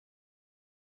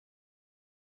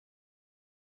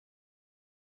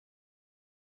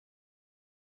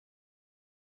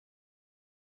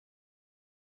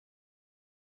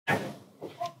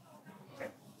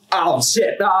Oh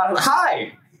shit,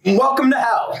 hi! Welcome to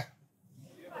hell.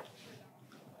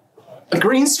 A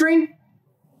green screen?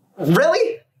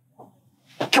 Really?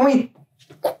 Can we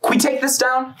take this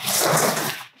down?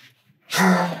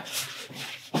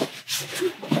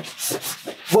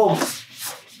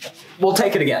 We'll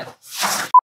take it again.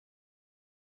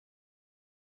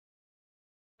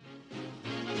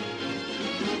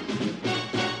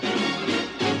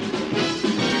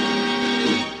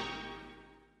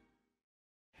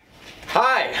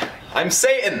 Hi, I'm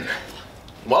Satan.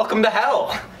 Welcome to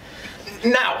hell.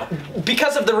 Now,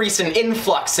 because of the recent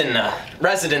influx in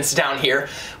residents down here,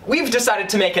 we've decided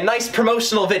to make a nice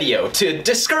promotional video to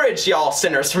discourage y'all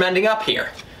sinners from ending up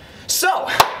here. So,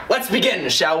 let's begin,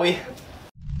 shall we?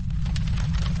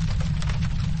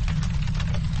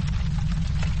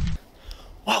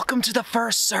 Welcome to the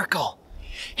first circle.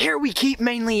 Here we keep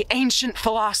mainly ancient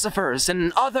philosophers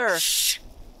and other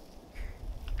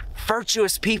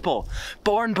virtuous people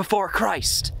born before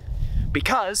Christ.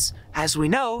 Because, as we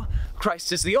know,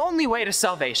 Christ is the only way to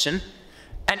salvation,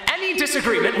 and any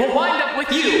disagreement will wind up with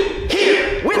you,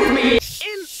 here, with me,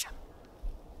 in...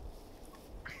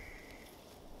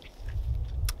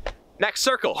 Next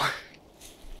circle.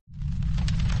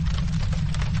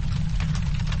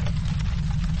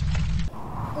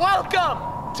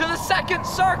 Welcome to the second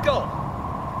circle.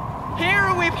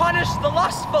 Here we punish the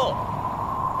lustful,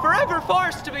 forever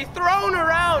forced to be thrown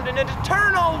around in an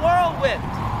eternal whirlwind.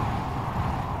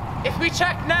 If we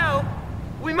check now,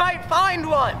 we might find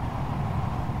one.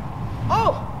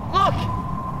 Oh,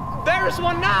 look, there's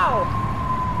one now.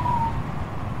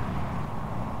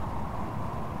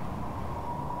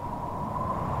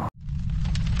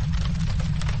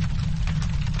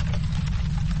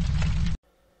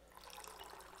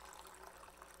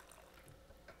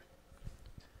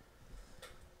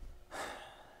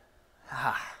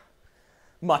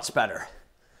 Much better.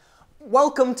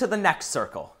 Welcome to the next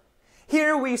circle.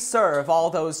 Here we serve all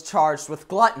those charged with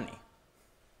gluttony.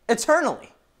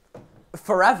 Eternally.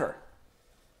 Forever.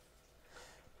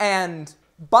 And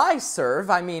by serve,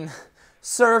 I mean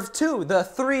serve too, the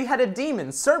three-headed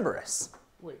demon, Cerberus.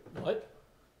 Wait, what?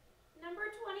 Number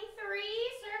 23,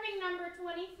 serving number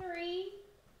 23.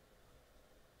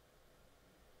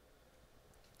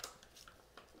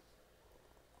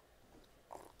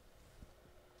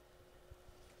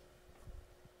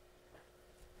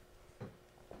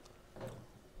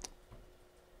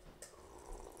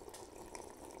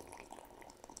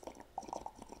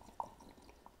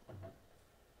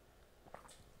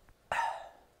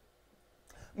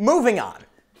 Moving on.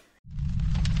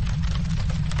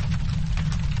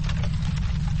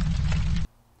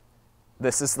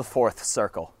 This is the fourth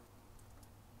circle.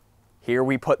 Here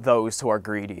we put those who are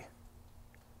greedy.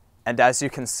 And as you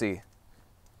can see,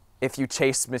 if you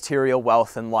chase material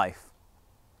wealth in life,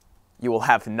 you will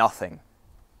have nothing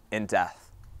in death.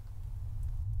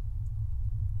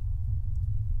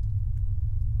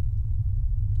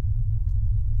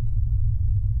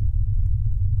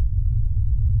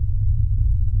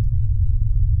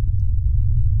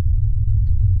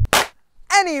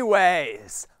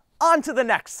 Anyways, on to the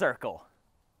next circle.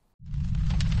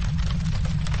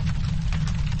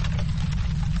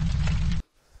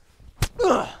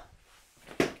 Ugh.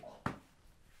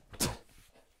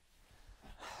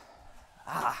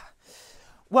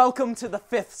 Welcome to the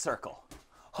fifth circle,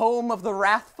 home of the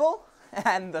wrathful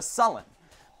and the sullen,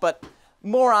 but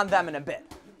more on them in a bit.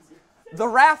 The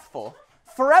wrathful,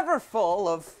 forever full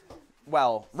of,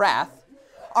 well, wrath,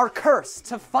 are cursed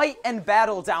to fight and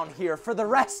battle down here for the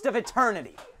rest of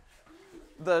eternity.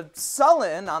 The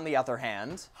sullen, on the other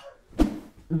hand...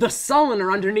 The sullen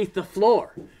are underneath the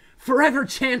floor, forever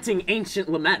chanting ancient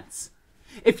laments.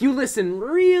 If you listen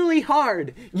really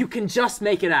hard, you can just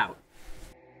make it out.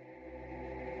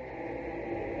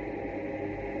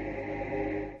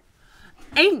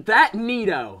 Ain't that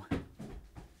neato?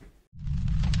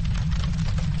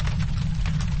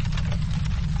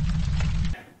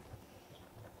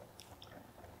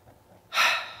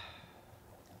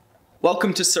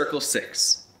 Welcome to Circle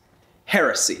 6,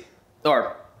 Heresy,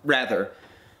 or rather,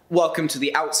 welcome to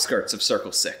the outskirts of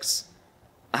Circle 6.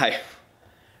 I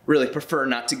really prefer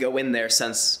not to go in there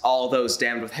since all those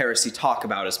damned with heresy talk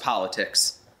about is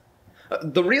politics.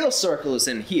 The real circle is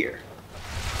in here.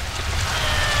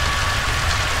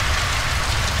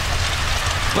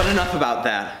 But enough about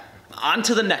that. On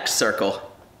to the next circle.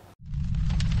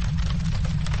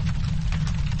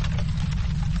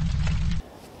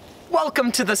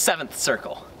 Welcome to the seventh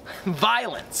circle,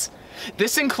 violence.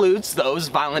 This includes those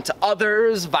violent to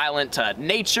others, violent to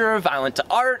nature, violent to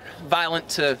art, violent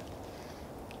to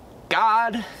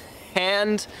God,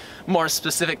 and more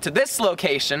specific to this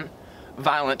location,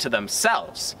 violent to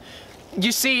themselves.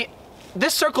 You see,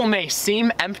 this circle may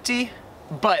seem empty,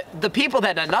 but the people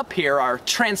that end up here are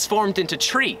transformed into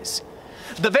trees.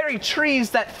 The very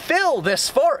trees that fill this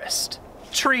forest.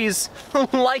 Trees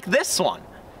like this one.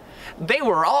 They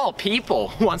were all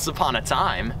people once upon a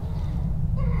time.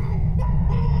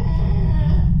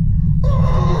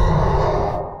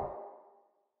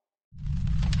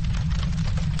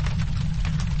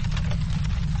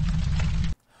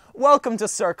 Welcome to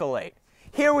Circle 8.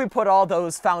 Here we put all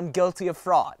those found guilty of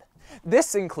fraud.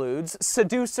 This includes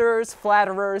seducers,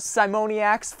 flatterers,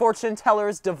 simoniacs, fortune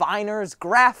tellers, diviners,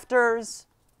 grafters.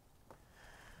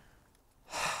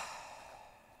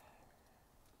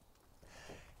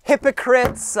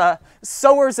 Hypocrites,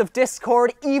 sowers of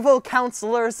discord, evil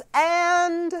counselors,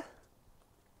 and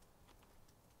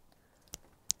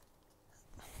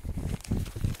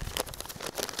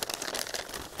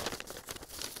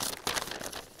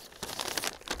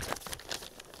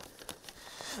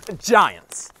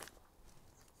giants.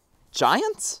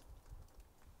 Giants?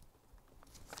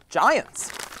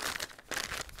 Giants.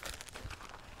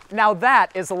 Now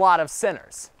that is a lot of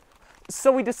sinners.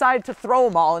 So we decided to throw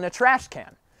them all in a trash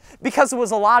can, because it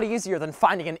was a lot easier than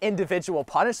finding an individual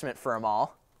punishment for them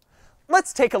all.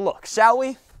 Let's take a look, shall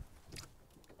we?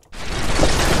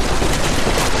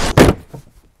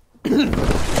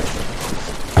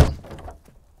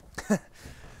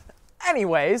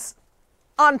 Anyways,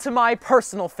 on to my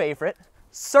personal favorite,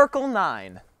 Circle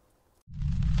 9.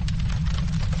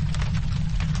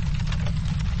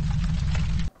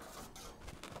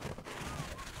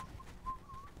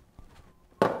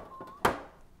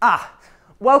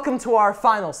 Welcome to our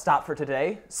final stop for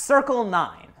today, Circle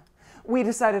 9. We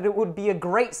decided it would be a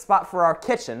great spot for our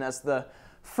kitchen, as the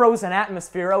frozen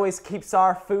atmosphere always keeps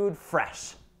our food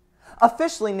fresh.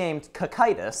 Officially named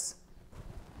Cocytus,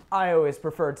 I always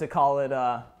preferred to call it,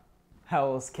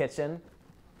 Hell's Kitchen.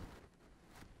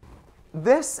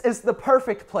 This is the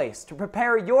perfect place to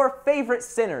prepare your favorite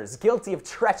sinners guilty of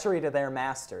treachery to their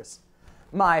masters.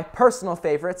 My personal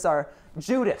favorites are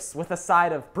Judas with a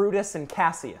side of Brutus and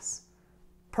Cassius.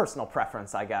 Personal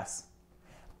preference, I guess.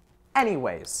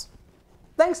 Anyways,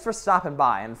 thanks for stopping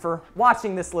by and for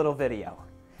watching this little video.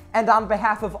 And on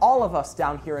behalf of all of us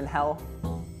down here in hell,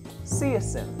 see you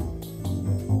soon.